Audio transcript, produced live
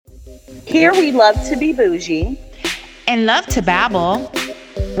Here we love to be bougie. And love to babble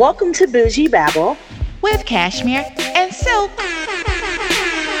Welcome to Bougie Babble. with Cashmere and Silk.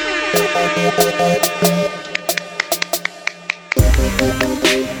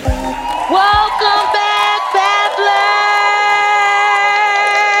 Welcome back, Babblers!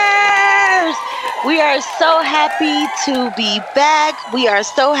 We are so happy to be back. We are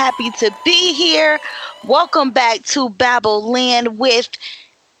so happy to be here. Welcome back to Babble Land with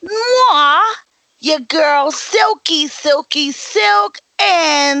moi, your girl Silky Silk,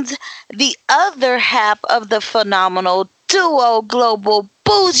 and the other half of the phenomenal duo global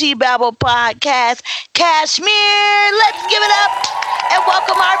Bougie Babble podcast, Cashmere. Let's give it up and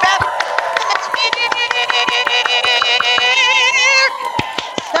welcome our Babble Cashmere.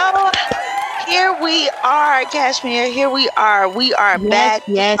 So here we are, Cashmere. Here we are. We are back.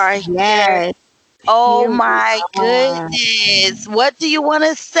 Yes, We are yes. here. Oh Here we my are. goodness. What do you want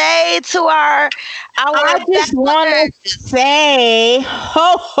to say to our I just want to Babblers? say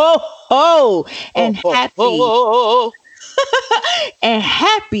ho, ho, ho, and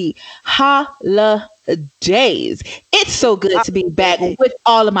happy holidays. It's so good to be back with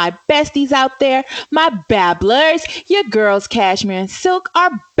all of my besties out there, my babblers. Your girls, Cashmere and Silk, are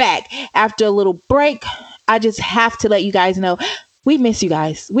back after a little break. I just have to let you guys know we miss you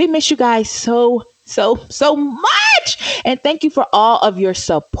guys. We miss you guys so much. And thank you for all of your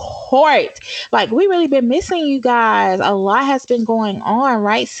support. Like, we really been missing you guys. A lot has been going on,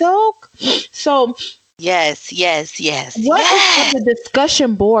 right, Silk? So Yes. what is on the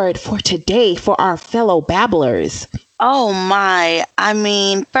discussion board for today for our fellow babblers? Oh my. I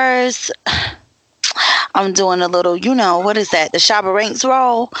mean, first, I'm doing a little, what is that? The Shabba Ranks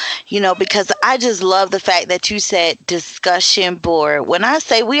roll, because I just love the fact that you said discussion board. When I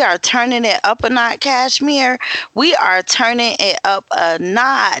say we are turning it up a notch, Cashmere, we are turning it up a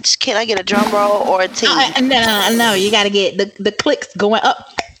notch. Can I get a drum roll or a team? No, you got to get the clicks going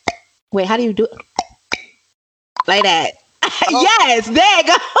up. Wait, how do you do it? Like that. Oh. Yes, there you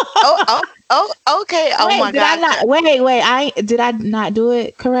go. Okay. Oh my God. Did I not do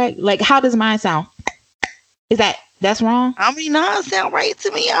it correct? Like, how does mine sound? That's wrong? I mean, no, it sound right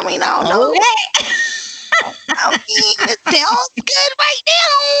to me. I mean, I don't know. Okay. I mean, it sounds good right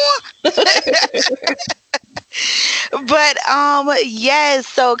now. But yes,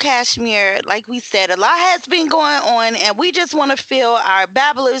 so Cashmere, like we said, a lot has been going on, and we just want to fill our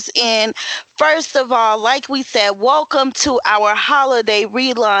babblers in. First of all, like we said, welcome to our holiday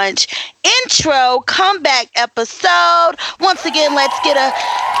relaunch intro comeback episode. Once again, let's get a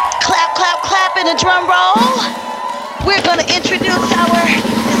clap and a drum roll. We're going to introduce our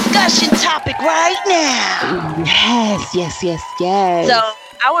discussion topic right now. Yes. So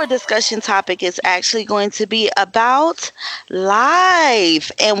our discussion topic is actually going to be about life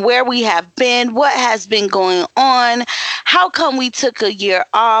and where we have been, what has been going on, how come we took a year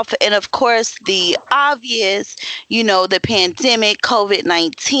off, and of course the obvious, the pandemic,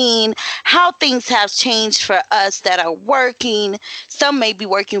 COVID-19, how things have changed for us that are working. Some may be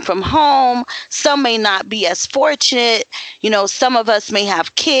working from home, some may not be as fortunate. Some of us may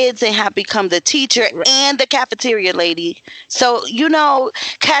have kids and have become the teacher and the cafeteria lady. So,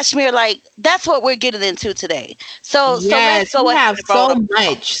 Cashmere, like, that's what we're getting into today. So let's go. We have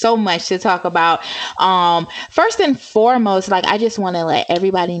so much to talk about. First and foremost, like, I just want to let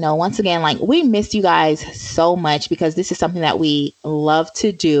everybody know once again, like, we miss you guys so much because this is something that we love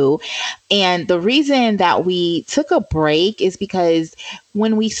to do. And the reason that we took a break is because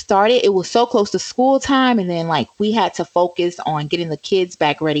when we started, it was so close to school time. And then, like, we had to focus on getting the kids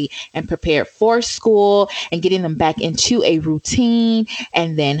back ready and prepared for school and getting them back into a routine.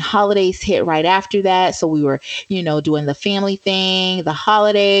 And then holidays hit right after that. So we were, doing the family thing, the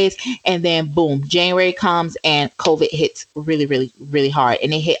holidays, and then boom, January comes and COVID hits really, really, really hard.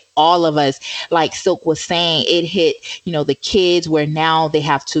 And it hit all of us. Like Silk was saying, it hit, the kids where now they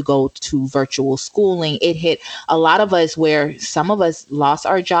have to go to virtual schooling. It hit a lot of us where some of us lost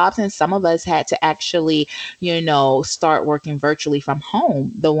our jobs and some of us had to actually, start working virtually from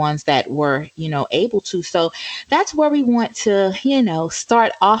home, the ones that were, able to. So that's where we want to,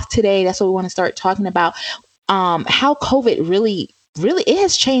 start off today. That's what we want to start talking about. How COVID really it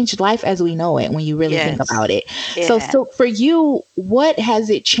has changed life as we know it when you really think about it. Yeah. So for you, what has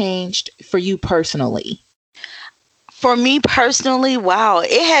it changed for you personally? For me personally, wow,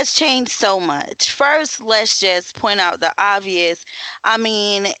 it has changed so much. First, let's just point out the obvious. I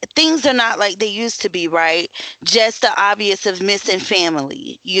mean, things are not like they used to be, right? Just the obvious of missing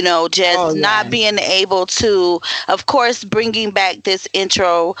family, Oh just yeah. not being able to, of course, bringing back this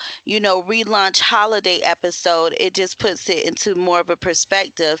intro, relaunch holiday episode. It just puts it into more of a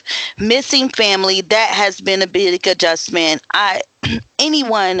perspective. Missing family, that has been a big adjustment.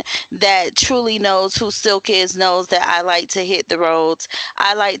 Anyone that truly knows who Silk is knows that I like to hit the roads.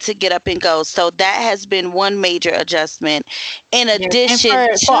 I like to get up and go. So that has been one major adjustment. In Yes, and addition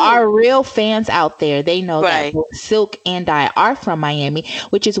for to, our real fans out there, they know that right, both Silk and I are from Miami,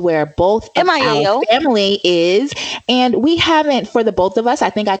 which is where both of our MIAO. family is. And we haven't, for the both of us,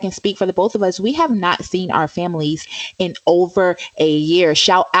 I think I can speak for the both of us, we have not seen our families in over a year.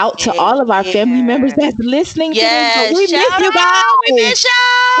 Shout out to all of our family members Yeah. that's listening to this. But Yes, we miss shout you out. We guys. miss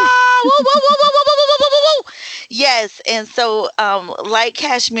y'all. Woo, woo, woo, woo, woo, woo, woo, woo, woo, woo. Yes, and so like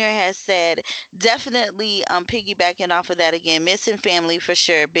Kashmir has said, definitely piggybacking off of that again, missing family for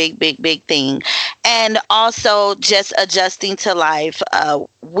sure, big, big, big thing. And also just adjusting to life.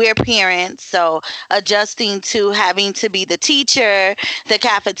 We're parents, so adjusting to having to be the teacher, the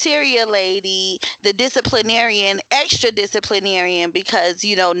cafeteria lady, the disciplinarian, extra disciplinarian, because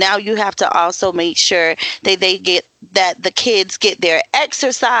now you have to also make sure they get that the kids get their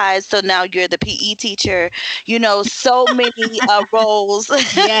exercise. So now you're the PE teacher, so many roles.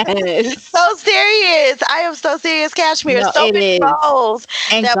 Yes. So serious. I am so serious, Kashmir. No, So it many is. roles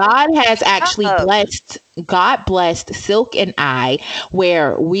And that God has actually up. God blessed Silk and I,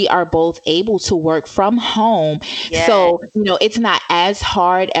 where we are both able to work from home. Yes. So, it's not as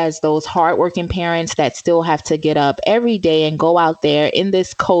hard as those hardworking parents that still have to get up every day and go out there in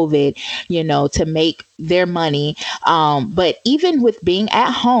this COVID, to make their money. But even with being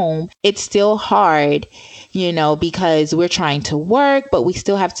at home, it's still hard, because we're trying to work, but we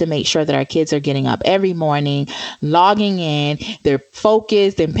still have to make sure that our kids are getting up every morning, logging in, they're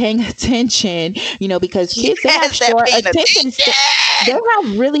focused and paying attention, because kids, they have Yes, they're short paying attention attention. they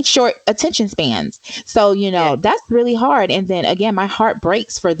have really short attention spans. So, Yeah. that's really hard. And then again, my heart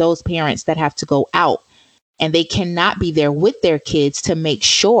breaks for those parents that have to go out and they cannot be there with their kids to make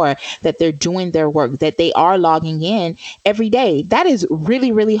sure that they're doing their work, that they are logging in every day. That is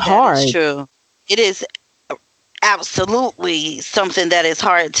really, really That hard. is true. It is absolutely something that is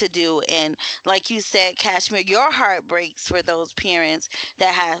hard to do. And like you said, Kashmir, your heart breaks for those parents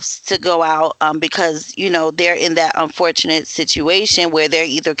that has to go out because they're in that unfortunate situation where they're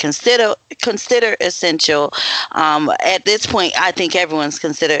either considered essential. At this point, I think everyone's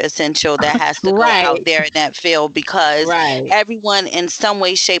considered essential that has to go out Right. there in that field, because Right. everyone in some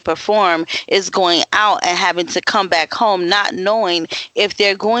way, shape, or form is going out and having to come back home, not knowing if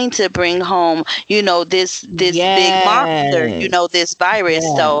they're going to bring home, this big monster, Yes. this virus.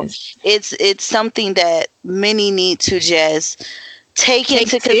 So Yes. it's something that many need to just take Take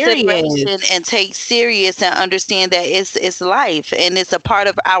into consideration serious. and take serious and understand that it's life and it's a part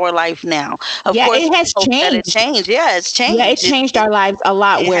of our life now. Of Yeah, course, it we has hope that it changed. changed. Yeah, it's Yeah, it changed. changed our lives a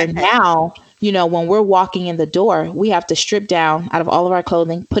lot. It Where has. now, when we're walking in the door, we have to strip down out of all of our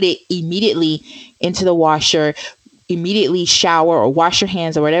clothing, put it immediately into the washer, immediately shower or wash your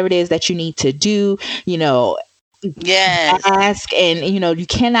hands or whatever it is that you need to do, Yes. mask. And you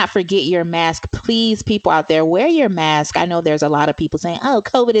cannot forget your mask. Please, people out there, wear your mask. I know there's a lot of people saying, oh,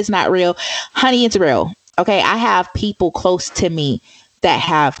 COVID is not real. Honey, it's real. Okay, I have people close to me that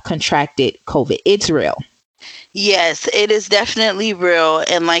have contracted COVID. It's real. Yes, it is definitely real.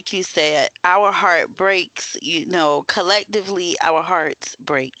 And like you said, our heart breaks, collectively, our hearts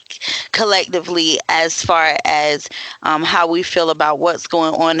break collectively as far as how we feel about what's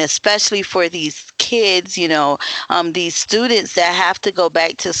going on, especially for these kids, these students that have to go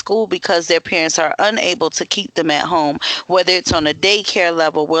back to school because their parents are unable to keep them at home, whether it's on a daycare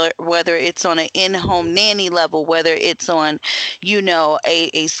level, whether it's on an in-home nanny level, whether it's on,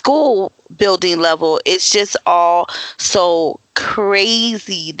 a school building level. It's just all so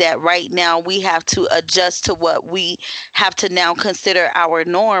crazy that right now we have to adjust to what we have to now consider our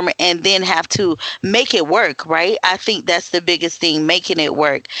norm and then have to make it work, right? I think that's the biggest thing, making it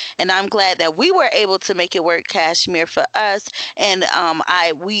work. And I'm glad that we were able to make it work, Kashmir, for us. And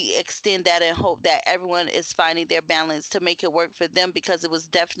we extend that and hope that everyone is finding their balance to make it work for them, because it was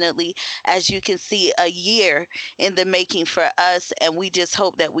definitely, as you can see, a year in the making for us. And we just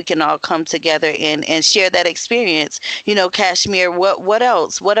hope that we can all come together and share that experience. Kashmir, Kashmir, what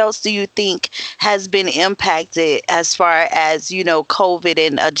else? What else do you think has been impacted as far as, COVID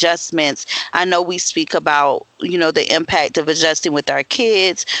and adjustments? I know we speak about, the impact of adjusting with our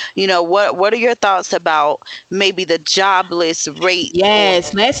kids. What are your thoughts about maybe the jobless rate?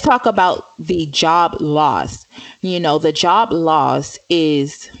 Yes, let's talk about the job loss. The job loss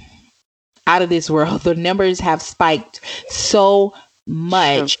is out of this world. The numbers have spiked so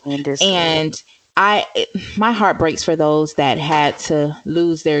much. And my heart breaks for those that had to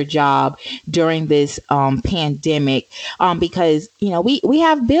lose their job during this pandemic, because we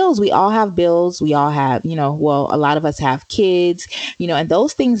have bills. We all have bills. We all have, well, a lot of us have kids, and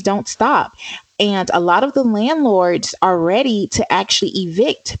those things don't stop. And a lot of the landlords are ready to actually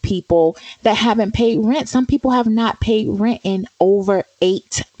evict people that haven't paid rent. Some people have not paid rent in over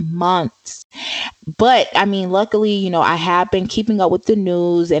 8 months. But I mean, luckily, I have been keeping up with the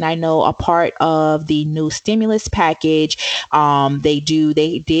news, and I know a part of the new stimulus package, they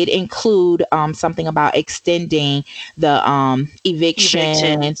did include something about extending the eviction.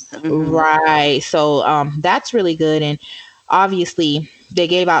 Mm-hmm. Right. So that's really good. And obviously, they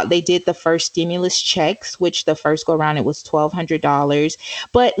did the first stimulus checks, which the first go around, it was $1,200.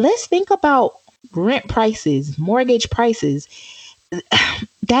 But let's think about rent prices, mortgage prices.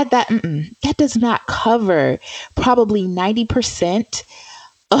 That does not cover probably 90%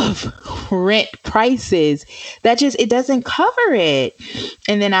 of rent prices. It doesn't cover it.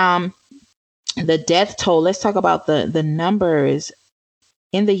 And then the death toll, let's talk about the numbers.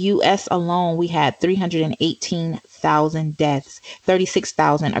 In the US alone, we had 318,000 deaths.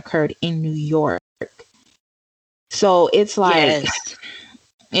 36,000 occurred in New York. So it's like, yes.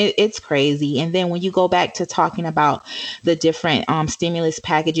 It's crazy. And then when you go back to talking about the different stimulus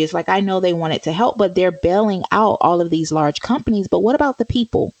packages, like, I know they wanted to help, but they're bailing out all of these large companies. But what about the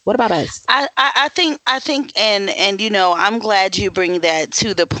people? What about us? I think, and I'm glad you bring that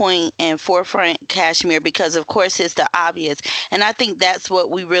to the point and forefront, Kashmir, because of course it's the obvious. And I think that's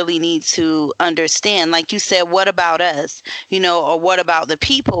what we really need to understand. Like you said, what about us, or what about the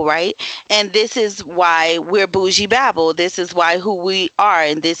people, right? And this is why we're Bougie Babble. This is why who we are.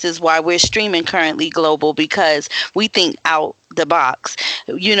 And this is why we're streaming currently global, because we think out the box.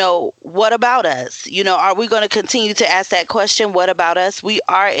 What about us? Are we going to continue to ask that question? What about us? We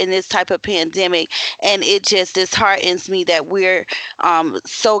are in this type of pandemic, and it just disheartens me that we're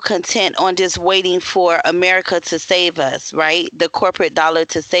so content on just waiting for America to save us, right? The corporate dollar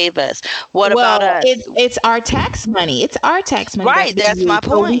to save us. What about us? It's our tax money. It's our tax money. Right. That's my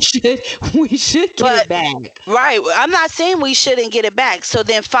point. So we should get it back. Right. I'm not saying we shouldn't get it back. So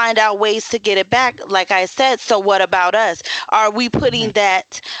then find out ways to get it back. Like I said, so what about us? Are we putting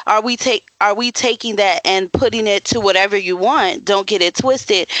that? Are we taking that and putting it to whatever you want? Don't get it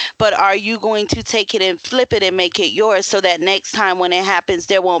twisted. But are you going to take it and flip it and make it yours, so that next time when it happens,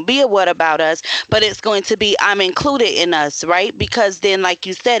 there won't be a what about us, but it's going to be I'm included in us, right? Because then, like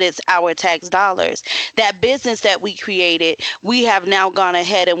you said, it's our tax dollars. That business that we created, we have now gone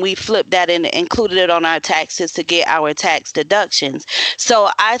ahead and we flipped that and included it on our taxes to get our tax deductions. So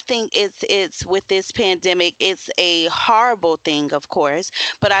I think it's with this pandemic, it's a horrible thing, of course,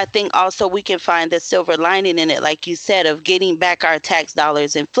 but I think also we can find the silver lining in it, like you said, of getting back our tax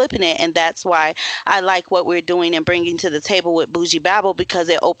dollars and flipping it. And that's why I like what we're doing and bringing to the table with Bougie Babble, because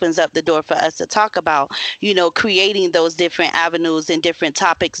it opens up the door for us to talk about, creating those different avenues and different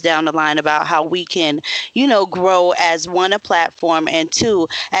topics down the line about how we can, grow as one, a platform, and two,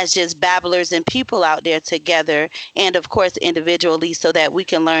 as just babblers and people out there together, and of course individually, so that we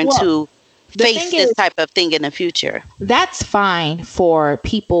can learn to face this type of thing in the future. That's fine for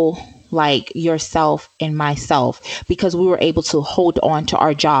people like yourself and myself, because we were able to hold on to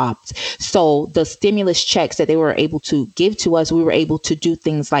our jobs. So the stimulus checks that they were able to give to us, we were able to do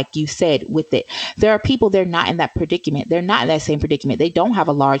things like you said with it. There are people, they're not in that predicament. They're not in that same predicament. They don't have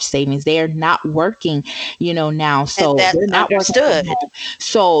a large savings. They are not working, now. So they're not understood.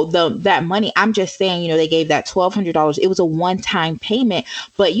 So that money, I'm just saying, they gave that $1,200. It was a one-time payment.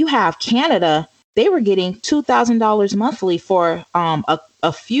 But you have Canada, they were getting $2,000 monthly for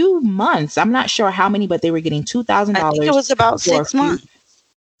a few months. I'm not sure how many, but they were getting $2,000. I think it was about 6 months.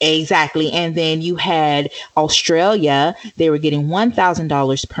 Exactly. And then you had Australia, they were getting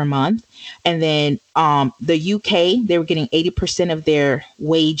 $1,000 per month. And then the UK, they were getting 80% of their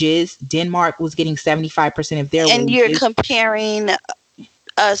wages. Denmark was getting 75% of their wages. And you're comparing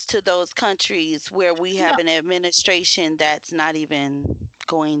us to those countries where we have an administration that's not even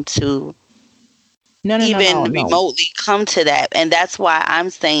going to No, no, no, even no, no. remotely come to that. And that's why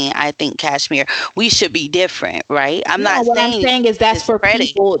I'm saying I think Kashmir, we should be different, right? I'm No, not what I'm saying saying is that's for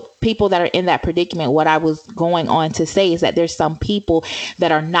discredit. people that are in that predicament. What I was going on to say is that there's some people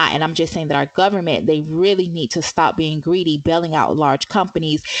that are not, and I'm just saying that our government, they really need to stop being greedy, bailing out large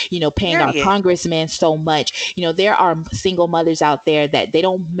companies, paying our Period. congressmen so much. There are single mothers out there that they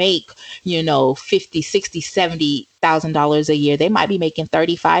don't make, 50, 60, $70,000 a year. They might be making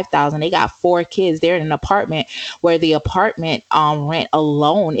 35,000. They got 4 kids. They're in an apartment where the apartment rent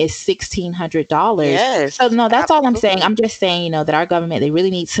alone is $1,600. So Yes, no, that's all I'm saying. absolutely. I'm just saying, that our government, they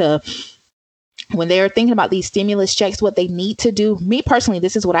really need to, when they're thinking about these stimulus checks, what they need to do, me personally,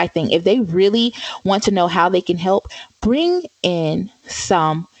 this is what I think. If they really want to know how they can help, bring in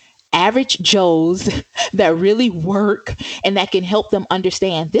some average Joes that really work and that can help them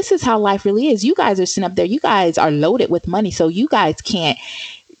understand this is how life really is. You guys are sitting up there, you guys are loaded with money, so you guys can't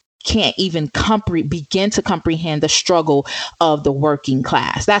even begin to comprehend the struggle of the working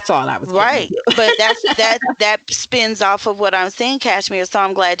class. That's all I was getting Right. to. But that spins off of what I'm saying, Kashmir. So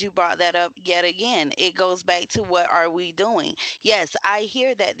I'm glad you brought that up yet again. It goes back to what are we doing? Yes, I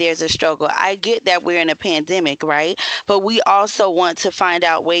hear that there's a struggle. I get that we're in a pandemic, right? But we also want to find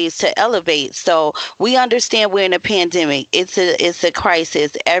out ways to elevate. So we understand we're in a pandemic. It's a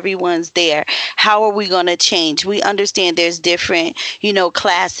crisis. Everyone's there. How are we going to change? We understand there's different,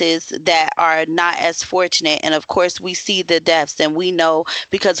 classes that are not as fortunate. And of course, we see the deaths and we know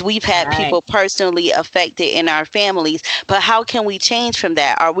because we've had Right. people personally affected in our families. But how can we change from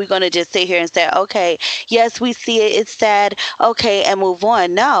that? Are we going to just sit here and say, okay, yes, we see it, it's sad, okay, and move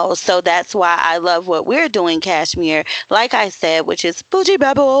on? No. So that's why I love what we're doing, Kashmir, like I said, which is bougie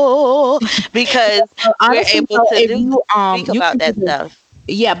babble, because we're Honestly, able though, to if do you speak you about can that stuff.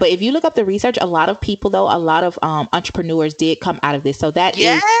 yeah, but if you look up the research, a lot of people, though, a lot of entrepreneurs did come out of this. So that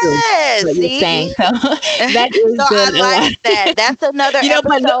is true, Yes, what you're see? saying. So that So is I good. like that. That's another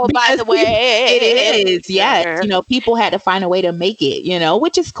But look, episode, by because the it way. is, yes. People had to find a way to make it,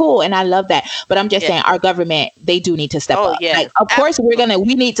 which is cool, and I love that. But I'm just Yeah. saying, our government, they do need to step Oh, up. Like, yes. of course, Absolutely.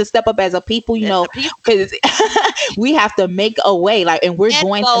 we need to step up as a people, As a people. because we have to make a way, like, and we're And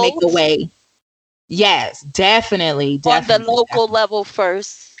going to make a vote way. Yes, definitely, on the definitely, local definitely. level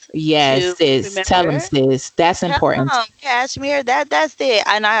first. Yes, To sis. Tell them, remember. sis. That's Tell important. 'em, Kashmir. That's it.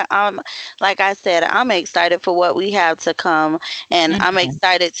 And like I said, I'm excited for what we have to come, and I'm Mhm.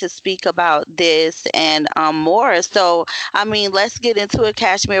 excited to speak about this and more. So, I mean, let's get into it,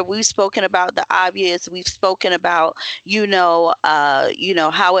 Kashmir. We've spoken about the obvious. We've spoken about how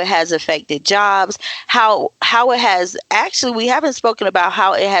it has affected jobs, how it has actually. We haven't spoken about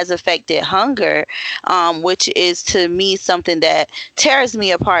how it has affected hunger, which is to me something that tears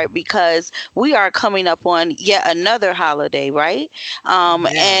me apart because we are coming up on yet another holiday, right?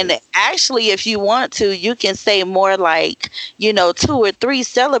 And Yes. actually, if you want to, you can say more like, 2 or 3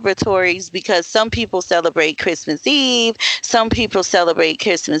 celebratories because some people celebrate Christmas Eve, some people celebrate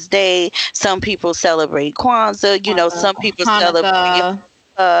Christmas Day, some people celebrate Kwanzaa, some people celebrate,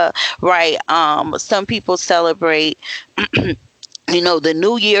 Hanukkah. right? Some people celebrate the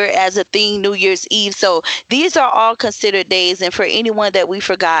new year as a thing, New Year's Eve. So these are all considered days. And for anyone that we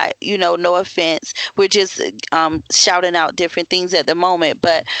forgot, no offense, we're just shouting out different things at the moment.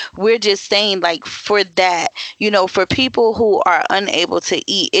 But we're just saying, like, for that, for people who are unable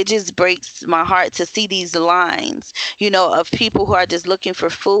to eat, it just breaks my heart to see these lines, of people who are just looking for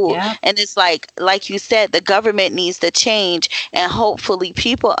food. Yeah. And it's like you said, the government needs to change. And hopefully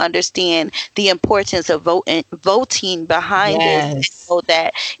people understand the importance of voting behind this, Yes. so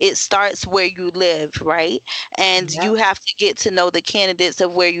that it starts where you live, right? And Yep. you have to get to know the candidates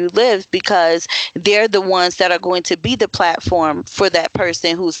of where you live because they're the ones that are going to be the platform for that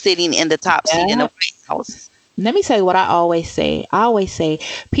person who's sitting in the top seat in the Yeah. White House. Let me tell you what I always say. I always say,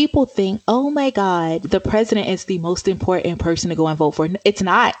 people think, oh my God, the president is the most important person to go and vote for. It's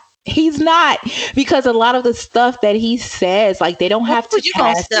not. He's not, because a lot of the stuff that he says, like, they don't have Oh, to you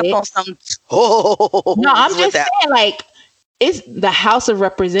gonna pass step it. on some No, I'm toes with just that. saying, like, it's the House of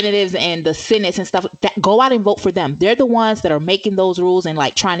Representatives and the Senate and stuff that go out and vote for them. They're the ones that are making those rules and,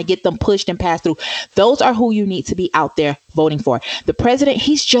 like, trying to get them pushed and passed through. Those are who you need to be out there voting for. The president,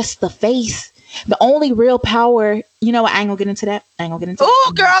 he's just the face. The only real power, I ain't gonna get into that. I ain't gonna get into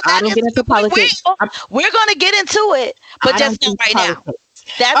Oh, girl, that. I that don't is get into politics. we're gonna get into it, but I don't just do not right now. politics.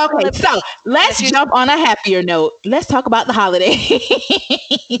 That's Okay, gonna so be let's jump on a happier note. Let's talk about the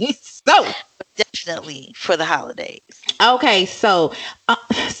holidays. So, definitely for the holidays. okay, so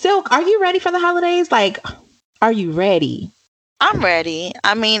Silk, are you ready for the holidays? Like, are you ready? I'm ready.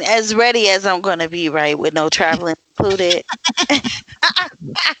 I mean, as ready as I'm gonna be, right, with no traveling included.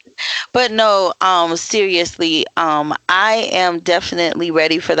 But no, seriously, I am definitely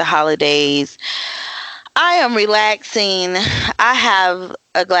ready for the holidays. I am relaxing. I have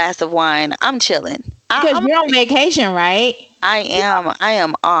a glass of wine. I'm chilling. Because you're on vacation, right? I am. I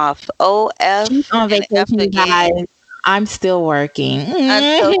am off. OF She's on and F vacation, you again guys. I'm still working.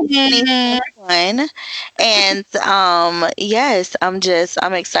 until 2021. And yes,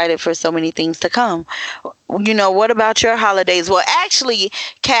 I'm excited for so many things to come. What about your holidays? Well, actually,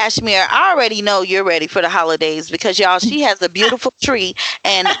 Cashmere, I already know you're ready for the holidays because y'all, she has a beautiful tree,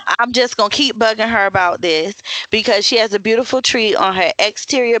 and I'm just gonna keep bugging her about this because she has a beautiful tree on her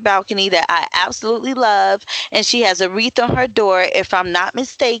exterior balcony that I absolutely love, and she has a wreath on her door, if I'm not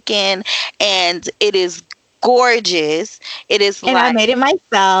mistaken, and it is gorgeous. It is And I like made it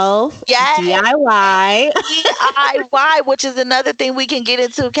myself. yes, DIY. DIY, which is another thing we can get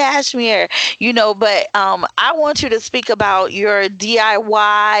into, Cashmere. But I want you to speak about your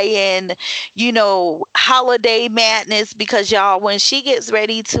DIY and holiday madness because y'all, when she gets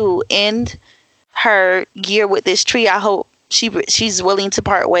ready to end her year with this tree, I hope she's willing to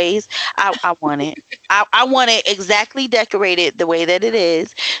part ways. I want it. I want it exactly decorated the way that it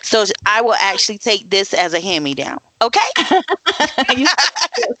is. So I will actually take this as a hand me down. Okay.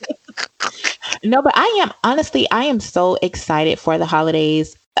 No, but I am so excited for the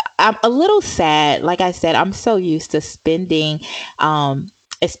holidays. I'm a little sad. Like I said, I'm so used to spending,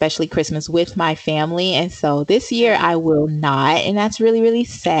 especially Christmas with my family. And so this year I will not. And that's really, really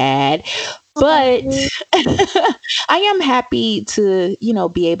sad. But I am happy to,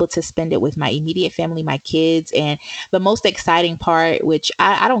 be able to spend it with my immediate family, my kids. And the most exciting part, which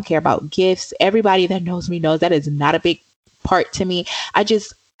I don't care about gifts. Everybody that knows me knows that is not a big part to me. I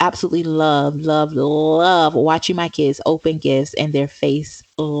just absolutely love, love, love watching my kids open gifts and their face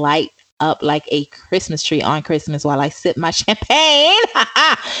light up like a Christmas tree on Christmas while I sip my champagne.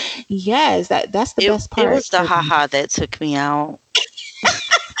 Yes, that's the best part. It was the haha that took me out.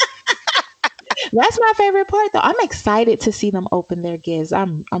 That's my favorite part, though. I'm excited to see them open their gifts.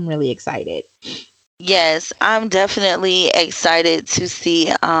 I'm really excited. Yes, I'm definitely excited to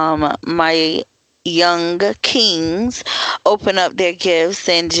see my young kings open up their gifts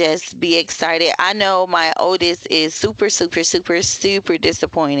and just be excited. I know my oldest is super, super, super, super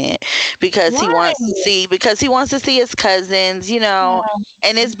disappointed because he wants to see his cousins, Yeah.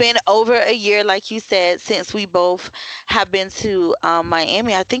 and it's been over a year, like you said, since we both have been to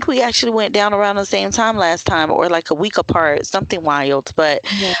Miami. I think we actually went down around the same time last time, or like a week apart, something wild. But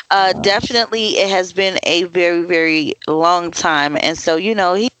definitely it has been a very, very long time. And so,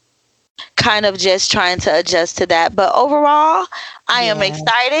 he kind of just trying to adjust to that. But overall, I am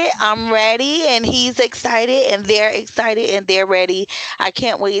excited. I'm ready, and he's excited, and they're ready. I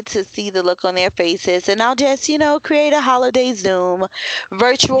can't wait to see the look on their faces. And I'll just, create a holiday Zoom,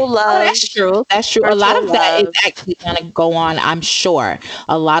 virtual love. Oh, that's true. That's true. A lot of that is actually going to go on, I'm sure.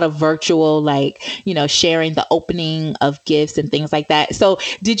 A lot of virtual, sharing the opening of gifts and things like that. So,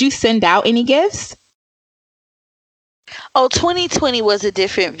 did you send out any gifts? Oh, 2020 was a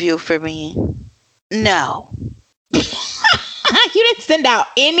different view for me. No. You didn't send out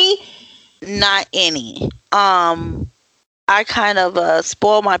any? Not any. I kind of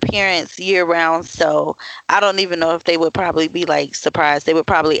spoil my parents year round, so I don't even know if they would probably be like surprised. They would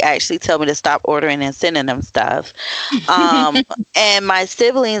probably actually tell me to stop ordering and sending them stuff. And my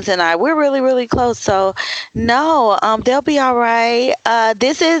siblings and I, we're really, really close. So no, they'll be all right.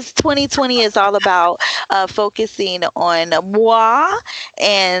 This is 2020 is all about focusing on moi,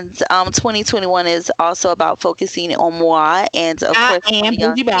 and 2021 is also about focusing on moi, and of course, am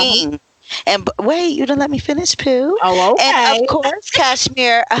Bougie Babble. And wait, you didn't let me finish, Pooh. Oh, okay. And of course,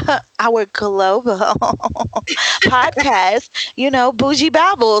 Cashmere, our global podcast, Bougie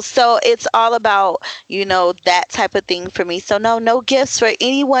Babble. So it's all about, that type of thing for me. So no gifts for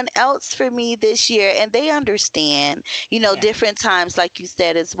anyone else for me this year. And they understand, different times, like you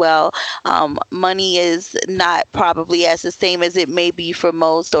said as well. Money is not probably as the same as it may be for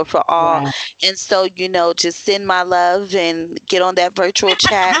most or for all. Right. And so, just send my love and get on that virtual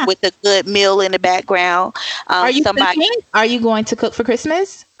chat with a good meal in the background. Are you cooking? Are you going to cook for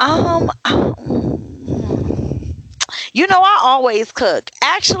Christmas? I always cook.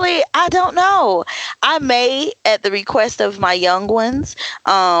 Actually, I don't know. I may at the request of my young ones.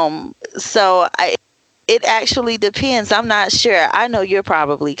 It actually depends. I'm not sure. I know you're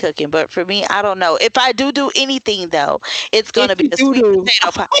probably cooking, but for me, I don't know. If I do anything, though, it's going to be a sweet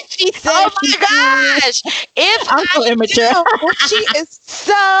potato pie. Oh my gosh. I'm so immature. She is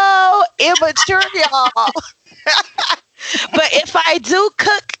so immature, y'all. But if I do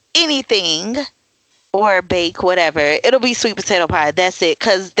cook anything, or bake, whatever. It'll be sweet potato pie. That's it.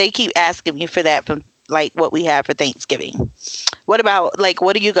 Because they keep asking me for that from like what we have for Thanksgiving. What about like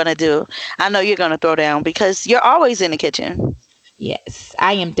what are you gonna do? I know you're gonna throw down because you're always in the kitchen. Yes,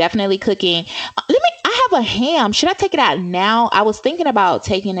 I am definitely cooking. I have a ham. Should I take it out now? I was thinking about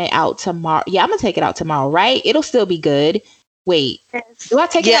taking it out tomorrow. Yeah, I'm gonna take it out tomorrow, right? It'll still be good. Wait, do I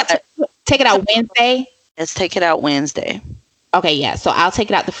take it out? Take it out Wednesday? Let's take it out Wednesday. Okay, yeah. So I'll take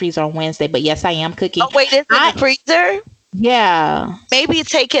it out the freezer on Wednesday. But yes, I am cooking. Oh wait, it's in the freezer? Yeah. Maybe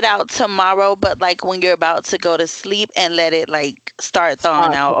take it out tomorrow, but like when you're about to go to sleep and let it like start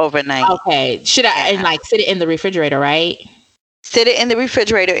thawing out overnight. Okay. Should I and like sit it in the refrigerator, right? Sit it in the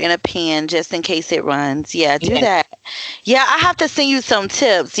refrigerator in a pan just in case it runs. Yeah, do that. Yeah, I have to send you some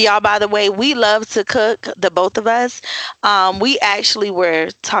tips. Y'all, by the way, we love to cook, the both of us. We actually were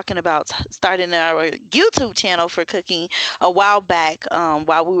talking about starting our YouTube channel for cooking a while back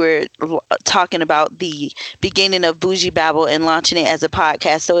while we were talking about the beginning of Bougie Babble and launching it as a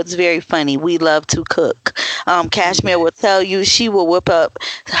podcast. So it's very funny. We love to cook. Cashmere will tell you she will whip up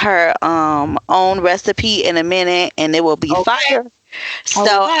her own recipe in a minute and it will be fire.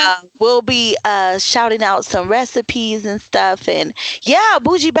 So we'll be shouting out some recipes and stuff. And yeah,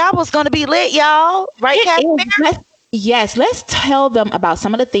 Bougie Babble is going to be lit, y'all. Right, Cashmere? Yes, let's tell them about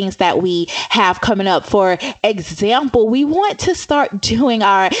some of the things that we have coming up. For example, we want to start doing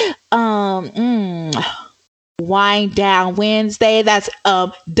our Wind Down Wednesday. That's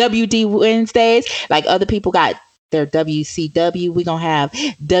WD Wednesdays. Like other people got their WCW, we're going to have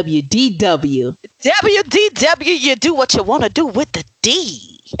WDW. WDW, you do what you want to do with the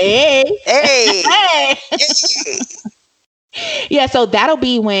D. Hey. Hey. Yeah, so that'll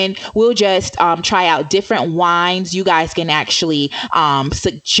be when we'll just try out different wines. You guys can actually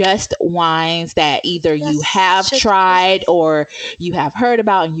suggest wines that either you have tried or you have heard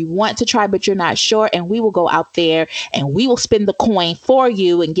about and you want to try, but you're not sure. And we will go out there and we will spin the coin for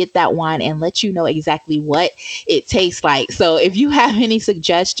you and get that wine and let you know exactly what it tastes like. So if you have any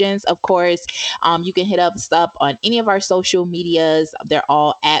suggestions, of course, you can hit us up on any of our social medias. They're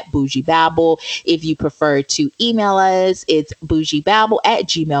all at Bougie Babble. If you prefer to email us, it's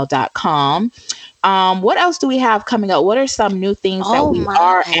bougiebabble@gmail.com. What else do we have coming up? What are some new things that we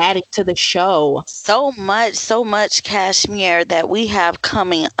are adding to the show? So much, Cashmere, that we have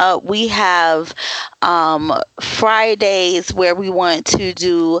coming up. We have Fridays where we want to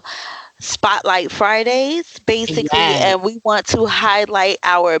do Spotlight Fridays, basically, and we want to highlight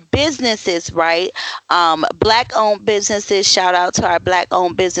our businesses, right? Black-owned businesses. Shout out to our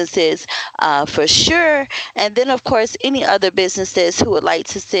Black-owned businesses for sure. And then, of course, any other businesses who would like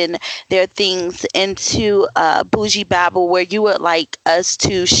to send their things into Bougie Babble, where you would like us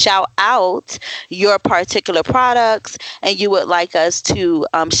to shout out your particular products and you would like us to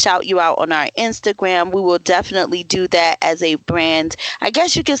shout you out on our Instagram. We will definitely do that as a brand. I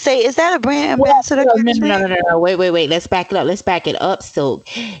guess you could say, is that a brand ambassador? No. Wait. Let's back it up. So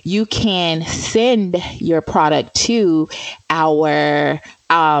you can send your product to our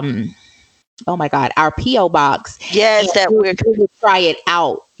our PO box. Yes, that we'll try it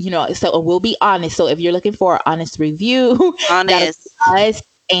out. So we'll be honest. So if you're looking for an honest review, honest.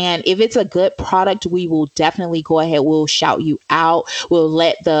 And if it's a good product, we will definitely go ahead. We'll shout you out. We'll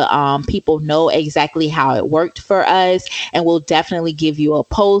let the people know exactly how it worked for us. And we'll definitely give you a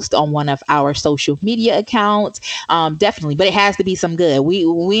post on one of our social media accounts. Definitely. But it has to be some good. We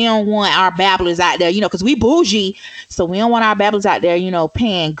don't want our babblers out there, because we bougie. So we don't want our babblers out there,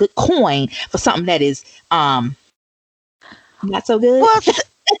 paying good coin for something that is not so good.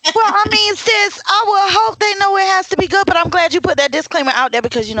 Well, I mean, sis, I will hope they know it has to be good, but I'm glad you put that disclaimer out there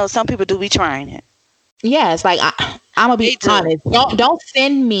because, some people do be trying it. Yeah, it's like, I'm going to be honest. Don't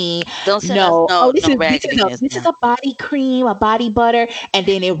send me. Don't send us this is a body cream, a body butter, and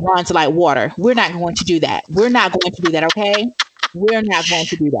then it runs like water. We're not going to do that. Okay? We're not going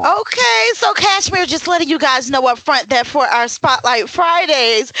to do that. Okay, so Cashmere, just letting you guys know up front that for our Spotlight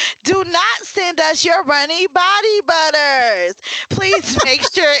Fridays, do not send us your runny body butters. Please make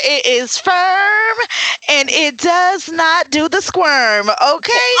sure it is firm and it does not do the squirm.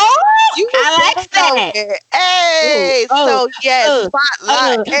 Okay? I like that. Hey,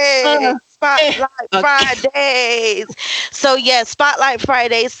 Spotlight. Spotlight Fridays. So yes, Spotlight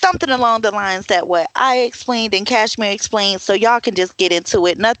Fridays, something along the lines that what I explained and Cashmere explained, so y'all can just get into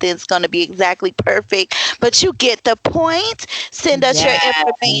it. Nothing's going to be exactly perfect, but you get the point. Send us your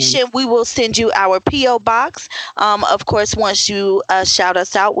information. We will send you our P.O. box. Of course, once you shout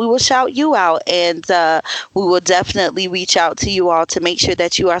us out, we will shout you out, and we will definitely reach out to you all to make sure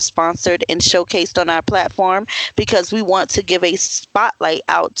that you are sponsored and showcased on our platform, because we want to give a spotlight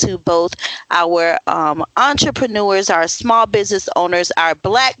out to both our entrepreneurs, our small business owners, our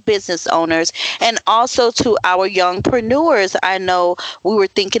Black business owners, and also to our youngpreneurs. I know we were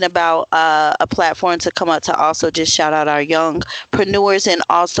thinking about a platform to come up to also just shout out our youngpreneurs and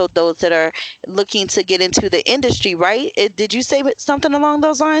also those that are looking to get into the industry, right? Did you say something along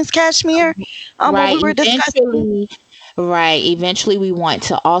those lines, Kashmir? When Right. we were discussing? Eventually, right. Eventually, we want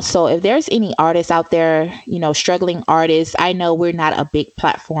to also, if there's any artists out there, struggling artists, I know we're not a big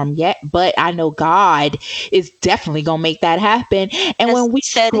platform yet, but I know God is definitely going to make that happen. And Yes, when we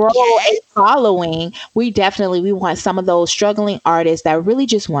said grow a yes. following, we want some of those struggling artists that really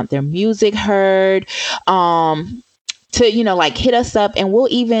just want their music heard. To like hit us up, and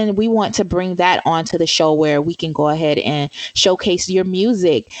we want to bring that onto the show where we can go ahead and showcase your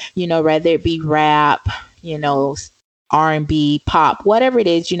music, whether it be rap, R&B, pop, whatever it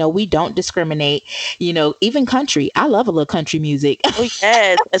is. We don't discriminate. Even country, I love a little country music. Oh,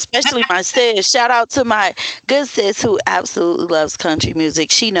 yes, especially my sis. Shout out to my good sis who absolutely loves country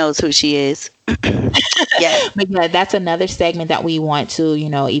music. She knows who she is. Yeah. But yeah, that's another segment that we want to,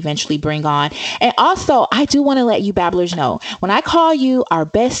 eventually bring on. And also, I do want to let you babblers know, when I call you our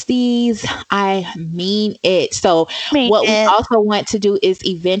besties, I mean it. So what we also want to do is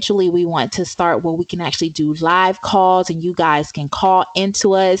eventually we want to start where we can actually do live calls and you guys can call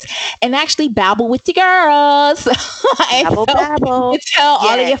into us and actually babble with your girls. Babble. Tell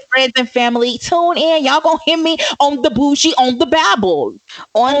all of your friends and family, tune in. Y'all gonna hear me on the bougie, on the babble.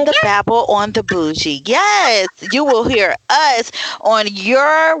 On the babble, on the bougie. Yes, you will hear us on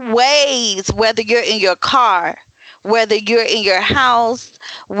your ways, whether you're in your car, whether you're in your house,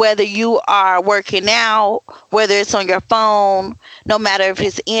 whether you are working out, whether it's on your phone, no matter if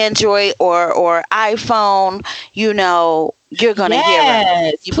it's Android or iPhone, you're going to hear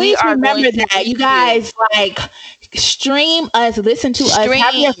us. Please remember that. You guys, stream us, listen to us,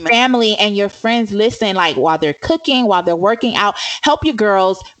 have your family and your friends listen, while they're cooking, while they're working out. Help your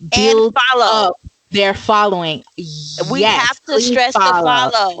girls build up their following. We have to stress the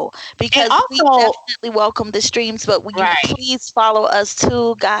follow because we definitely welcome the streams, but will you please follow us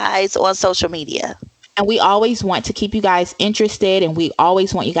too, guys, on social media. And we always want to keep you guys interested, and we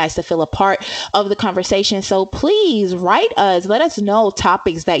always want you guys to feel a part of the conversation. So please write us. Let us know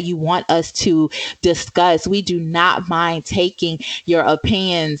topics that you want us to discuss. We do not mind taking your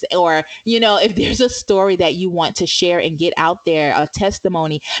opinions, or, if there's a story that you want to share and get out there, a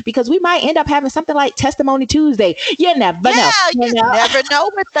testimony, because we might end up having something like Testimony Tuesday. You never know. You never know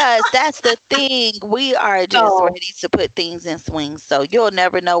with us. That's the thing. We are just ready to put things in swing. So you'll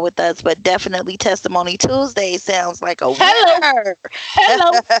never know with us, but definitely Testimony Tuesday sounds like a winner.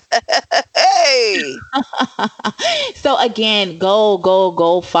 Hello. Hey. So again,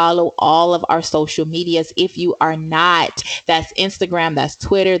 go follow all of our social medias. If you are not, that's Instagram, that's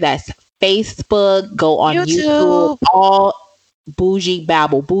Twitter, that's Facebook. Go on YouTube. All Bougie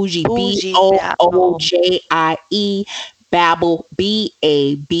Babble. Bougie Boojie Babble, Babble.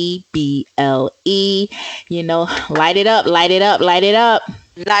 Light it up.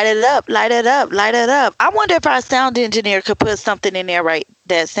 Light it up. I wonder if our sound engineer could put something in there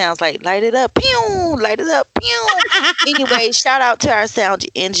that sounds like light it up, pew, light it up, pew. Anyway, shout out to our sound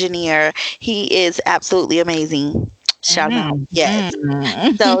engineer. He is absolutely amazing. Shout out. Yes.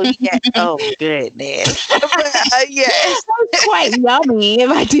 So, yeah. Oh, goodness. Yes. It's quite yummy, if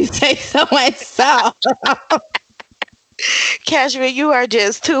I do say so myself. Kashmir, you are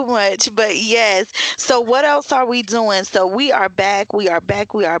just too much. But yes. So what else are we doing? So we are back. We have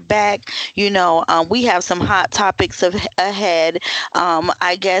some hot topics ahead.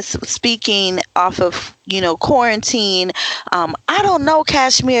 I guess speaking off of, quarantine. I don't know,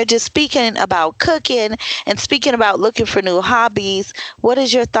 Kashmir, just speaking about cooking and speaking about looking for new hobbies. What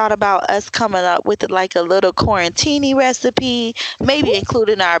is your thought about us coming up with a little quarantine recipe, maybe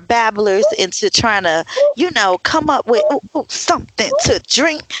including our babblers into trying to, come up with something to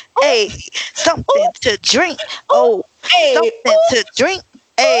drink. Hey, something to drink. Oh, something to drink.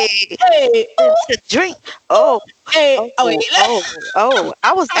 Hey, to drink. Oh, hey. Oh,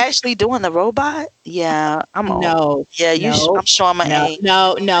 I was actually doing the robot. Yeah, I'm on. No. Yeah, I'm showing my age.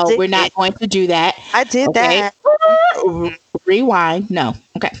 No, we're not going to do that. I did that. Rewind. No.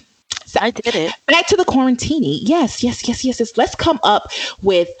 Okay. So I did it. Back to the quarantine. Yes. Let's come up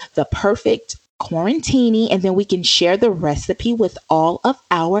with the perfect quarantini, and then we can share the recipe with all of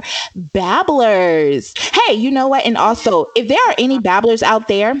our babblers. Hey, you know what? And also, if there are any babblers out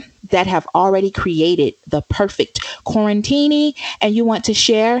there that have already created the perfect quarantini and you want to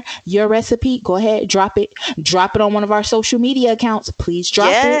share your recipe, go ahead, drop it. Drop it on one of our social media accounts. Please drop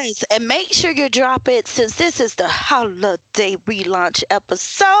it. Yes, and make sure you drop it since this is the holiday relaunch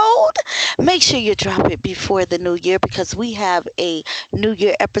episode. Make sure you drop it before the new year because we have a new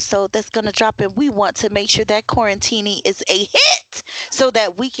year episode that's going to drop and we want to make sure that quarantini is a hit so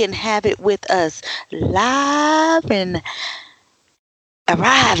that we can have it with us live and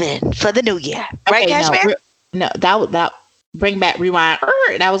arriving for the new year. Right, Okay, Cashmere? no, that bring back rewind.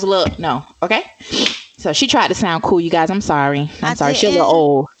 That was a little no. Okay. So she tried to sound cool, you guys. I'm sorry. I'm sorry. She a little didn't.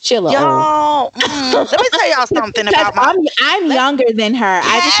 old. She a little old. Y'all, let me tell y'all something Because about my I'm younger than her.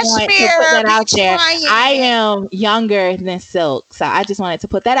 I just wanted to put that out there. Cashmere, I am younger than Silk, so I just wanted to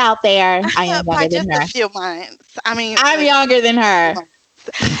put that out there. I am by younger just than her. a few months. I mean, I'm younger than her.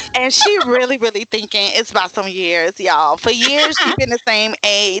 and she really, really thinking it's about some years, y'all. For years, she's been the same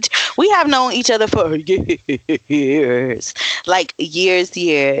age. We have known each other for years, like years.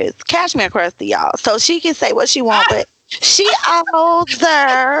 Cashmere crusty, y'all. So she can say what she wants, but she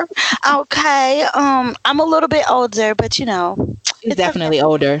older. Okay, I'm a little bit older, but you know, She's definitely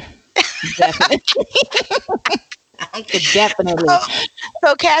older. Definitely. Definitely.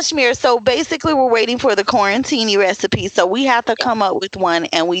 So Cashmere, so basically we're waiting for the quarantini recipe. So we have to come up with one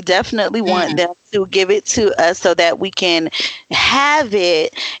and we definitely want them to give it to us so that we can have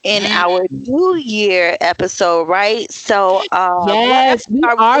it in our New Year episode, right? So yes, we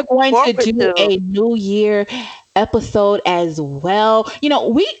are going to do to? a New Year episode as well. You know,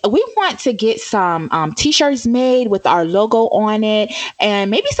 we want to get some t-shirts made with our logo on it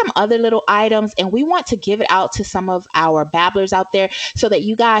and maybe some other little items, and we want to give it out to some of our babblers out there so that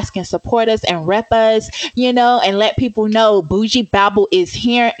you guys can support us and rep us, you know, and let people know Bougie Babble is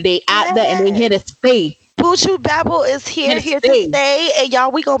here. They out there and they here to stay. Bougie Babble is here to stay, and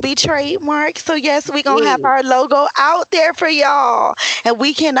y'all, we gonna be trademarked. So yes, we gonna have our logo out there for y'all, and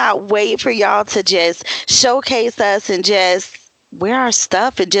we cannot wait for y'all to just showcase us and just wear our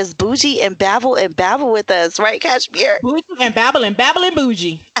stuff and just bougie and babble with us, right, Cashmere? Bougie and babble and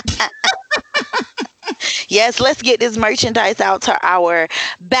bougie. Yes, let's get this merchandise out to our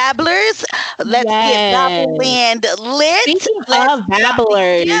babblers. Let's get Babbleland lit. Speaking of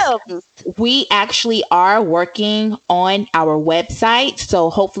babblers, we actually are working on our website. So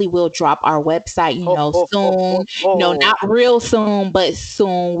hopefully we'll drop our website, soon. No, not real soon, but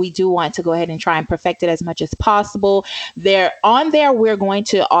soon. We do want to go ahead and try and perfect it as much as possible. There, we're going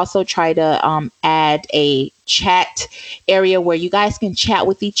to also try to add a chat area where you guys can chat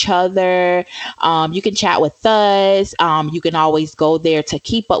with each other. You can chat with us. You can always go there to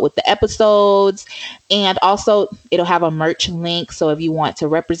keep up with the episodes. And also it'll have a merch link. So if you want to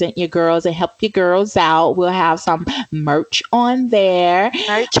represent your girls and help your girls out, we'll have some merch on there.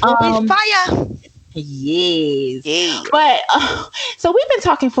 Merch will be fire. Yes. But so we've been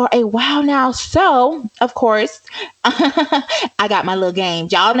talking for a while now. So of course, I got my little game.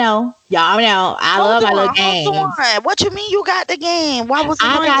 Y'all know. I love my little game. What you mean you got the game? Why was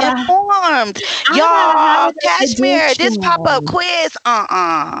I informed? Y'all, Cashmere, this pop-up quiz.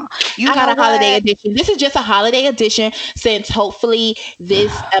 You got a holiday edition. This is just a holiday edition since hopefully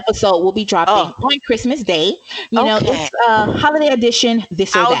this episode will be dropping on Christmas Day. You know, it's a holiday edition,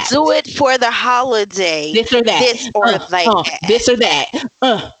 this or that. I'll do it for the holiday. This or that. This or that. This or that.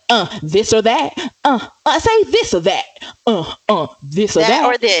 This or that. I say this or that. This or that.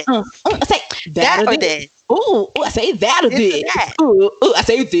 Or this. I say that or this. Ooh, I say that or this. Ooh, I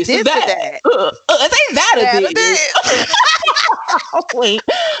say this or that. I say that or this. Wait.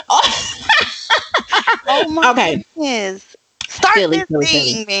 Oh my okay. goodness. Start this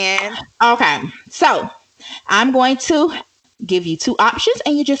thing, man. Okay. So I'm going to give you two options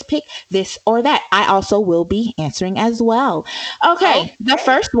and you just pick this or that. I also will be answering as well. Okay. The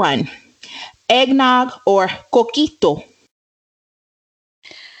first one, eggnog or coquito?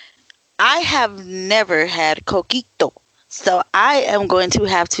 I have never had coquito, so I am going to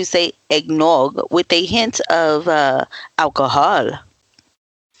have to say eggnog with a hint of alcohol.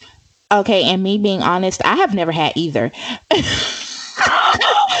 Okay, and me being honest, I have never had either.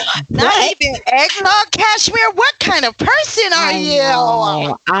 Not even eggnog, Cashmere? What kind of person are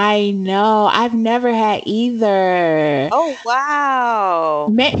you? I know. I've never had either. Oh, wow.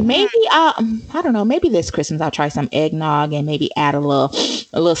 Maybe, I don't know. Maybe this Christmas I'll try some eggnog and maybe add a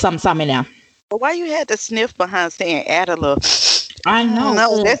little something in there. But why you had to sniff behind saying add a little? I know.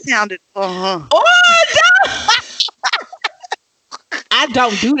 No, that sounded, Oh, I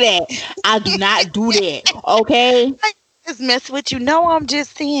don't do that. I do not do that. Okay. just mess with you. No, I'm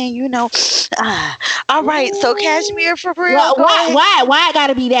just saying, all right, so Cashmere for real. Well, go ahead. why it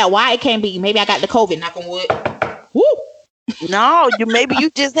gotta be that? Why it can't be? Maybe I got the COVID. Knock on wood. Woo. No, maybe you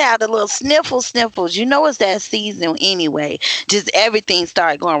just had a little sniffles. You know it's that season anyway. Just everything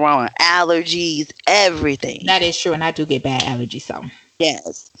started going wrong. Allergies, everything. That is true, and I do get bad allergies. So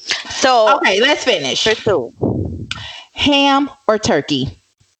yes. So okay, let's finish. Pursue. Ham or turkey?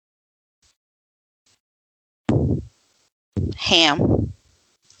 Ham.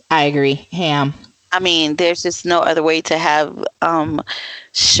 I agree. Ham. I mean, there's just no other way to have brown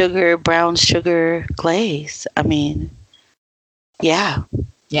sugar glaze. I mean, yeah.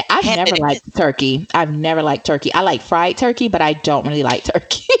 Yeah, I've never liked turkey. I like fried turkey, but I don't really like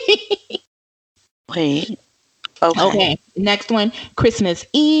turkey. Wait. Okay. Next one, Christmas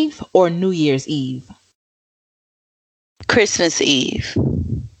Eve or New Year's Eve? Christmas Eve.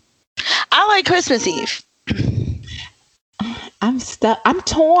 I like Christmas Eve. I'm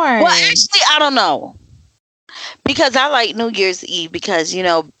torn. Well, actually, I don't know. Because I like New Year's Eve because,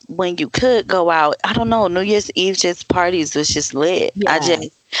 when you could go out, I don't know, New Year's Eve just parties was just lit. Yeah.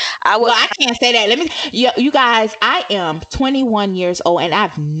 I can't say that. You guys, I am 21 years old and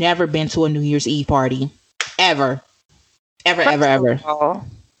I've never been to a New Year's Eve party. Ever. Ever. Oh,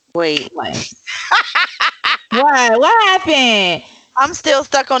 wait. What? What happened? I'm still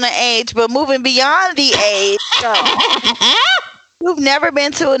stuck on the age, but moving beyond the age. So. You've never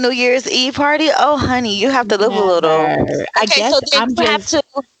been to a New Year's Eve party? Oh, honey, you have to live a little. I guess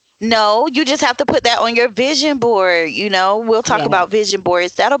you just have to put that on your vision board. We'll talk about vision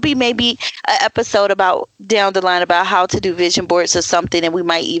boards. That'll be maybe an episode down the line about how to do vision boards or something. And we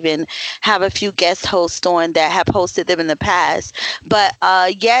might even have a few guest hosts on that have hosted them in the past. But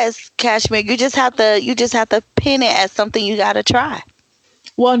yes, Cashmere, you just have to pin it as something you got to try.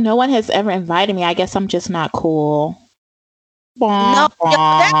 Well, no one has ever invited me. I guess I'm just not cool. No,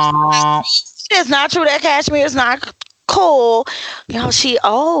 that's not true. That Cashmere is not cool. That's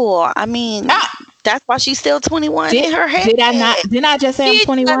why she's still 21 in her head. Did I just say I'm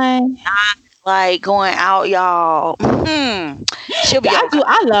 21? Like going out, y'all. She'll be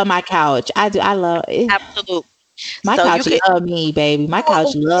I love my couch. I do. I love it. Absolutely. My couch love me, baby. My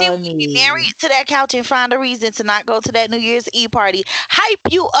couch love me. Be married to that couch and find a reason to not go to that New Year's Eve party. Hype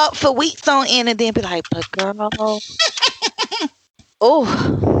you up for weeks on end and then be like, but girl. Oh,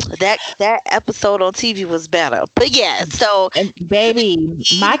 that episode on TV was better. But yeah, so and baby,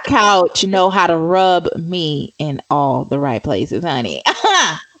 my couch know how to rub me in all the right places, honey.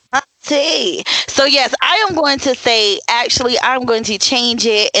 See. So yes, I am going to say, actually, I'm going to change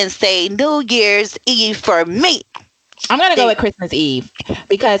it and say New Year's Eve for me. I'm going to go with Christmas Eve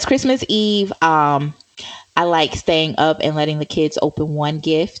because Christmas Eve, I like staying up and letting the kids open one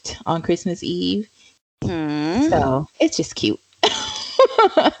gift on Christmas Eve. So it's just cute.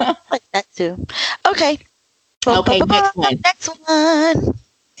 Like that too. Okay. Next one.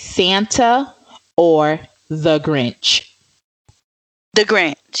 Santa or the Grinch? The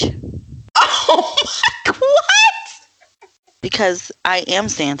Grinch. Oh my, what? Because I am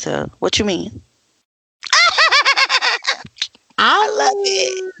Santa. What you mean? I love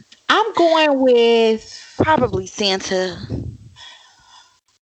it. I'm going with probably Santa.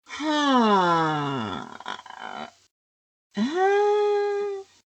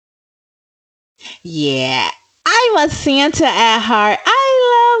 Yeah, I'm a Santa at heart.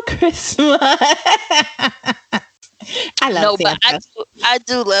 I love Christmas. I love Santa. But I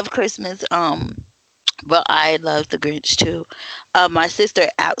do love Christmas. But I love the Grinch too. My sister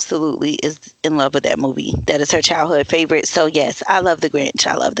absolutely is in love with that movie. That is her childhood favorite. So yes, I love the Grinch.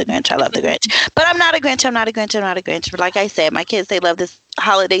 But I'm not a Grinch. But like I said, my kids, they love this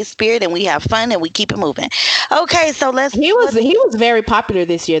holiday spirit and we have fun and we keep it moving. Okay, so he was very popular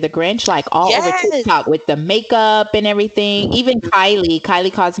this year, the Grinch, like all over TikTok with the makeup and everything. Even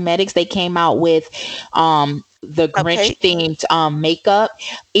Kylie Cosmetics, they came out with the Grinch themed makeup,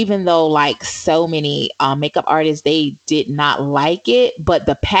 even though like so many makeup artists, they did not like it, but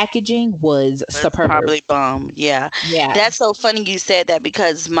the packaging was superb. Probably bomb. Yeah. That's so funny you said that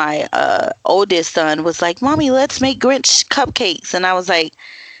because my oldest son was like, "Mommy, let's make Grinch cupcakes," and I was like,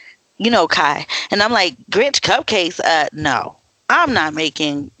 Kai, and I'm like, Grinch cupcakes? No, I'm not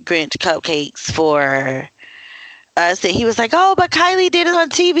making Grinch cupcakes for said he was like, "Oh, but Kylie did it on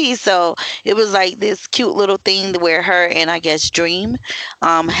TV." So it was like this cute little thing where her and I guess Dream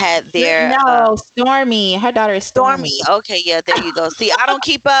had their No, Stormy. Her daughter is Stormy. Stormy. Okay, yeah, there you go. See, I don't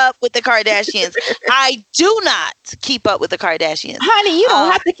keep up with the Kardashians. I do not keep up with the Kardashians. Honey, you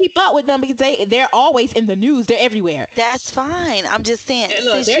don't have to keep up with them because they're always in the news. They're everywhere. That's fine. I'm just saying.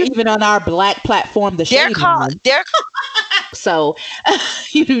 Look, they're even on our Black platform, the Shade Room. So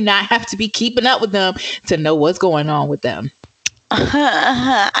you do not have to be keeping up with them to know what's going on with them.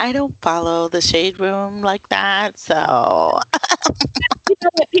 I don't follow the Shade Room like that, so you know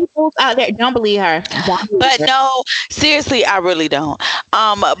what, people out there don't believe her. But no, seriously, I really don't.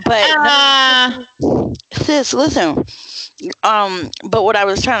 But sis, listen. But what I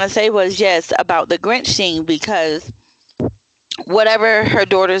was trying to say was yes about the Grinch thing, because whatever her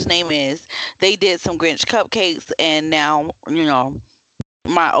daughter's name is, they did some Grinch cupcakes, and now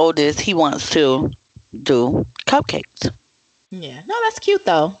my oldest, he wants to do cupcakes. Yeah, no, that's cute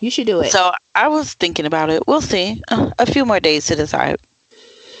though. You should do it. So I was thinking about it. We'll see. A few more days to decide.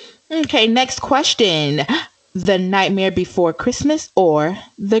 Okay, next question: The Nightmare Before Christmas or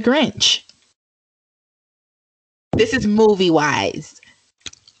The Grinch? This is movie wise.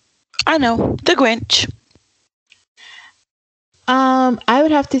 I know, The Grinch. I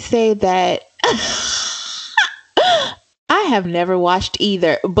would have to say that I have never watched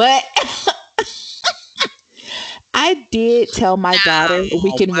either, but I did tell my daughter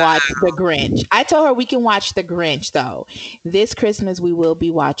we can watch The Grinch. I told her we can watch The Grinch though. This Christmas we will be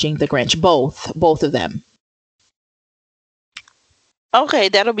watching The Grinch, both of them. Okay,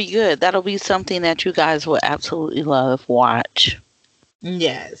 that'll be good. That'll be something that you guys will absolutely love. Watch.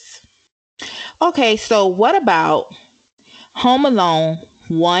 Yes. Okay, so what about Home Alone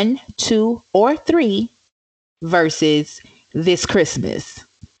 1, 2, or 3 versus This Christmas?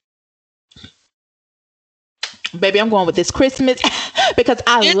 Baby, I'm going with This Christmas because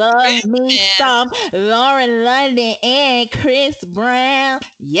I love me some Lauren London and Chris Brown.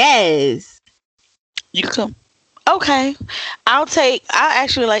 Yes. You come. Okay. I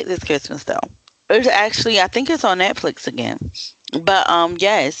actually like This Christmas though. It's actually, I think it's on Netflix again. But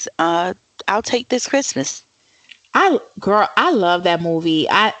yes, I'll take This Christmas. I love that movie.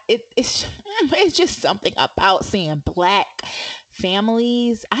 It's just something about seeing Black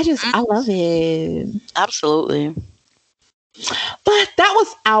families. I love it. Absolutely. But that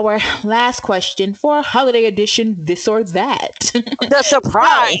was our last question for Holiday Edition This or That. The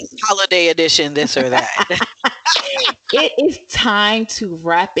surprise Holiday Edition This or That. It is time to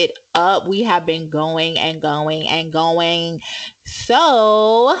wrap it up. We have been going and going and going.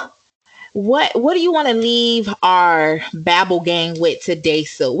 So what do you want to leave our Babble gang with today?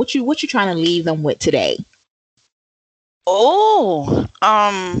 So what you trying to leave them with today? Oh,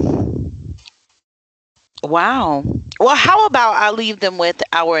 wow. Well, how about I leave them with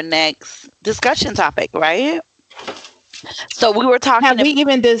our next discussion topic, right? So we were talking. Have we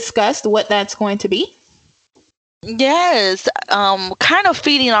even discussed what that's going to be? Yes, kind of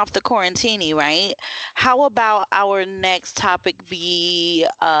feeding off the quarantini, right? How about our next topic be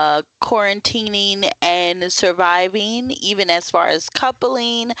quarantining and surviving, even as far as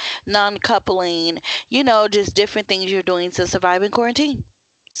coupling, non-coupling, just different things you're doing to survive in quarantine.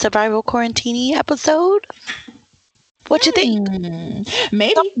 Survival quarantini episode. What you think?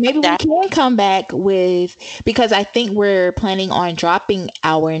 Maybe we can come back with, because I think we're planning on dropping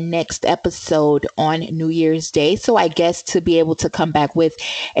our next episode on New Year's Day. So I guess to be able to come back with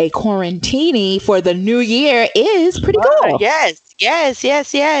a quarantini for the new year is pretty cool. Yes.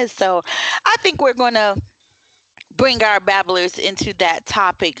 So I think we're going to bring our babblers into that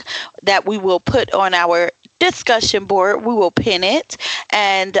topic that we will put on our discussion board. We will pin it,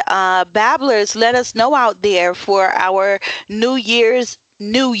 and babblers, let us know out there for our New Year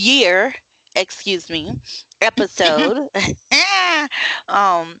episode.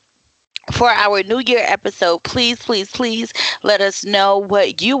 For our New Year episode, please let us know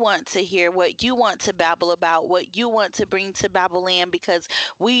what you want to hear, what you want to babble about, what you want to bring to Babbleland, because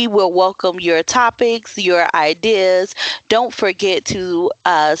we will welcome your topics, your ideas. Don't forget to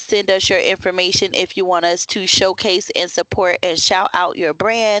send us your information if you want us to showcase and support and shout out your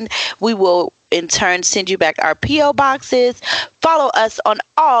brand. We will in turn send you back our P.O. boxes. Follow us on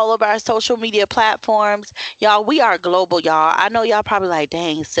all of our social media platforms. Y'all, we are global, y'all. I know y'all probably like,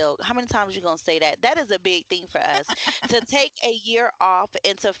 dang, Silk, how many times you gonna say that? That is a big thing for us. To take a year off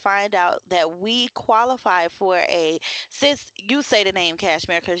and to find out that we qualify for sis, you say the name,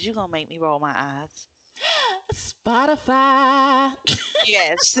 Cashmere, because you're gonna make me roll my eyes. Spotify.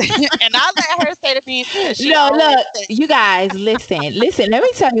 Yes. And I'll let her say the piece. No, look, you guys, listen. Let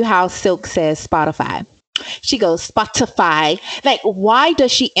me tell you how Silk says Spotify. She goes, Spotify. Like, why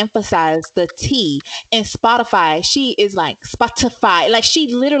does she emphasize the T in Spotify? She is like, Spotify. Like,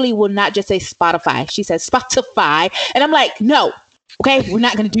 she literally will not just say Spotify. She says Spotify. And I'm like, no, okay, we're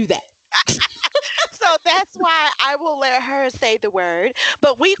not going to do that. So that's why I will let her say the word.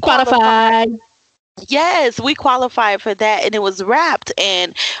 But we qualify. Spotify. Yes, we qualified for that, and it was wrapped,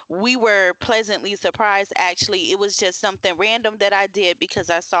 and we were pleasantly surprised. Actually, it was just something random that I did because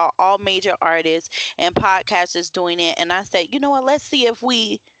I saw all major artists and podcasters doing it, and I said, you know what, let's see if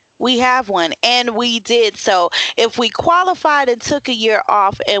we have one, and we did. So if we qualified and took a year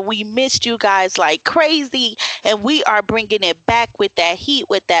off and we missed you guys like crazy, and we are bringing it back with that heat,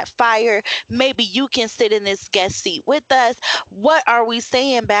 with that fire, maybe you can sit in this guest seat with us. What are we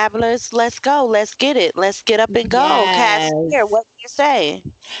saying, babblers? Let's go. Let's get it. Let's get up and go. Yes. Cashmere, what do you say?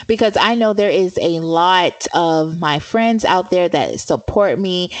 Because I know there is a lot of my friends out there that support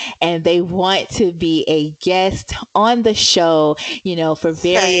me and they want to be a guest on the show, for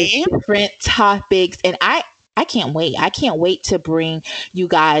various different topics. And I can't wait. I can't wait to bring you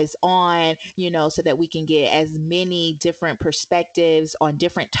guys on, so that we can get as many different perspectives on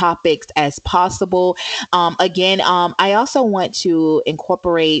different topics as possible. Again, I also want to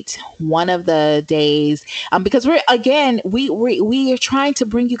incorporate one of the days because we are trying to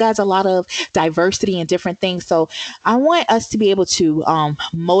bring you guys a lot of diversity and different things. So I want us to be able to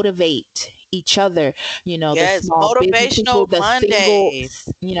motivate each other, Yes, the small business people, motivational the Mondays.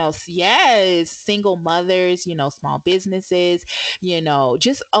 single mothers, small businesses,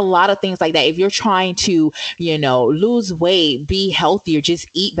 just a lot of things like that. If you're trying to, lose weight, be healthier, just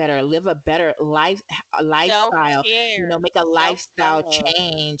eat better, live a better lifestyle, Self-care, make a lifestyle self-love.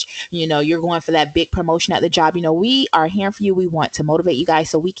 change, you're going for that big promotion at the job, we are here for you. We want to motivate you guys,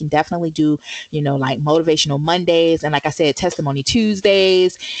 so we can definitely do, like motivational Mondays, and like I said, testimony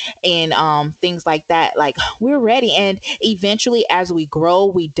Tuesdays, and things like that. Like, we're ready. And eventually, as we grow,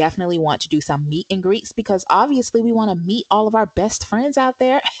 we definitely want to do some meet and greets, because obviously we want to meet all of our best friends out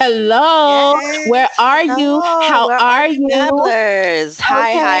there. Hello, Yes. where are you? Hello, How where are you, you? babblers?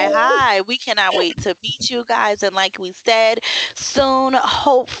 Hi, hi, Okay. hi. We cannot wait to meet you guys. And like we said, soon,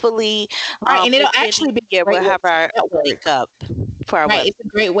 hopefully, Right, and it'll beginning actually of be the year, a great we'll way have to our network. link up for our Right, website. it's a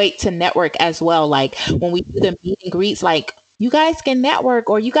great way to network as well. Like, when we do the meet and greets, like, you guys can network,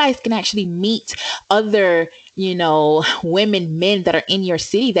 or you guys can actually meet other, women, men that are in your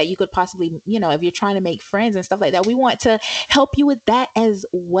city that you could possibly, if you're trying to make friends and stuff like that. We want to help you with that as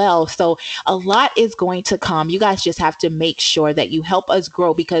well. So a lot is going to come. You guys just have to make sure that you help us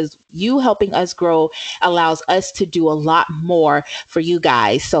grow, because you helping us grow allows us to do a lot more for you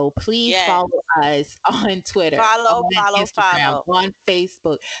guys. So please Yes. follow us on Twitter, Follow, on follow, Instagram, follow. on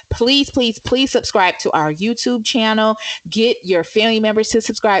Facebook. Please subscribe to our YouTube channel. Get your family members to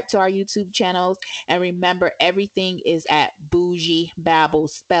subscribe to our YouTube channels. And remember, everything is at Bougie Babble,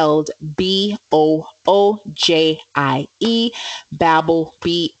 spelled BOOJIE, Babble,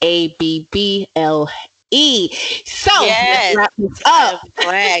 BABBLE. So let's Yes. wrap this I'm up.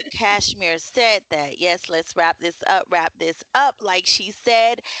 glad Kashmir said that. Yes, let's wrap this up like she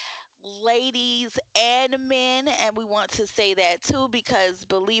said. Ladies and men, and we want to say that too, because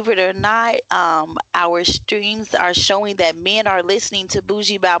believe it or not, our streams are showing that men are listening to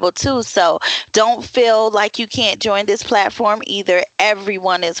Bougie Babble too. So don't feel like you can't join this platform either.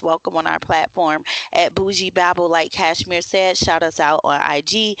 Everyone is welcome on our platform at Bougie Babble. Like Kashmir said, shout us out on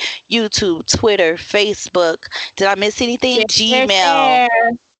IG, YouTube, Twitter, Facebook. Did I miss anything? Gmail.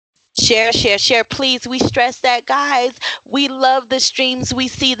 Share. Please, we stress that, guys. We love the streams. We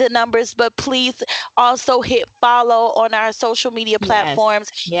see the numbers, but please also hit follow on our social media platforms.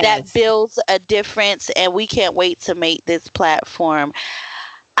 Yes. That builds a difference, and we can't wait to make this platform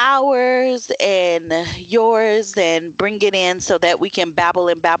ours and yours and bring it in so that we can babble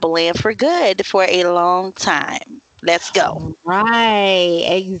and babble in for good for a long time. Let's go. Right,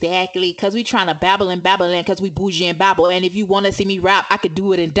 exactly. Because we trying to babble and babble in, because we bougie and babble. And if you want to see me rap, I could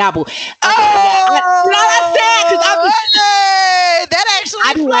do it and dabble. That actually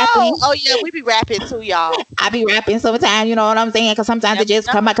I be flow. rapping. Oh yeah, we be rapping too, y'all. I be rapping sometimes, you know what I'm saying? Because sometimes it just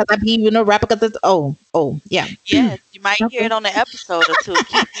come out because I be, rapper, because it's, yeah. Yes, you might hear it on the episode or two.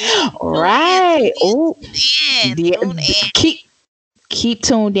 Right. Oh, Tune in. keep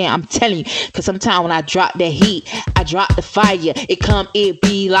tuned in. I'm telling you, because sometimes when I drop that heat, I drop the fire. It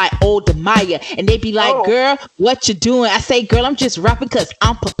be like old Demaya, and they be like, "Girl, what you doing?" I say, "Girl, I'm just rapping because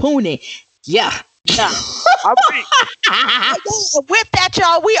I'm papooning." Yeah. Yeah. All right. With that,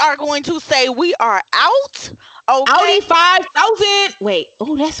 y'all, we are going to say we are out. Okay. Audi 5000. Wait.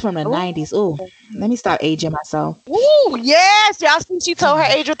 Oh, that's from the 90s. Oh, let me stop aging myself. Ooh, yes. Y'all see she told her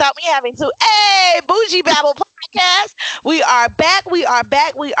age without me having to. Hey, Bougie Babble Podcast. We are back. We are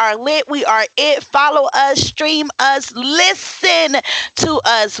back. We are lit. We are it. Follow us, stream us, listen to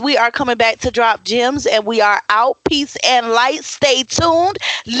us. We are coming back to drop gems and we are out. Peace and light. Stay tuned.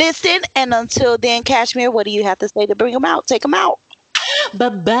 Listen. And until then, Cashmere, what do you have to say to bring them out? Take them out.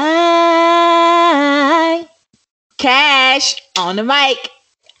 Bye-bye. Cash on the mic.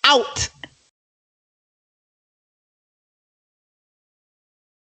 Out.